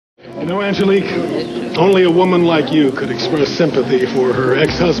You know, Angelique, only a woman like you could express sympathy for her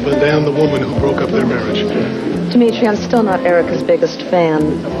ex-husband and the woman who broke up their marriage. Dimitri, I'm still not Erica's biggest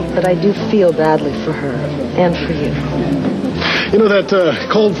fan, but I do feel badly for her and for you. You know, that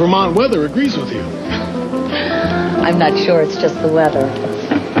cold Vermont weather agrees with you. I'm not sure it's just the weather.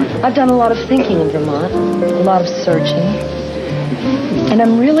 I've done a lot of thinking in Vermont, a lot of searching, and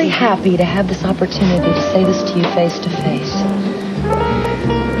I'm really happy to have this opportunity to say this to you face to face.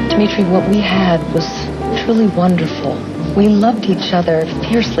 Dimitri, what we had was truly wonderful. We loved each other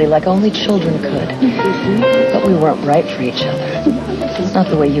fiercely like only children could. But we weren't right for each other. It's not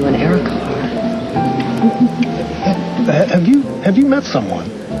the way you and Erica are. Have you met someone?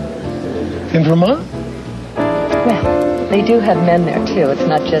 In Vermont? Well, they do have men there, too. It's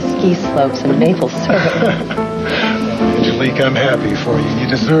not just ski slopes and maple syrup. Angelique, I'm happy for you. You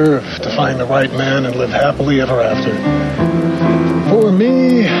deserve to find the right man and live happily ever after. For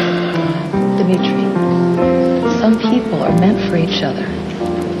me... Dimitri, some people are meant for each other.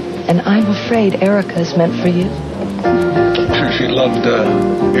 And I'm afraid Erica is meant for you. I'm sure she'd love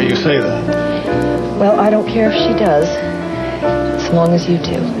to hear you say that. Well, I don't care if she does, as long as you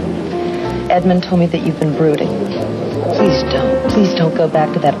do. Edmund told me that you've been brooding. Please don't. Please don't go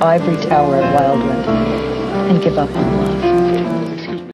back to that ivory tower at Wildwood and give up on love.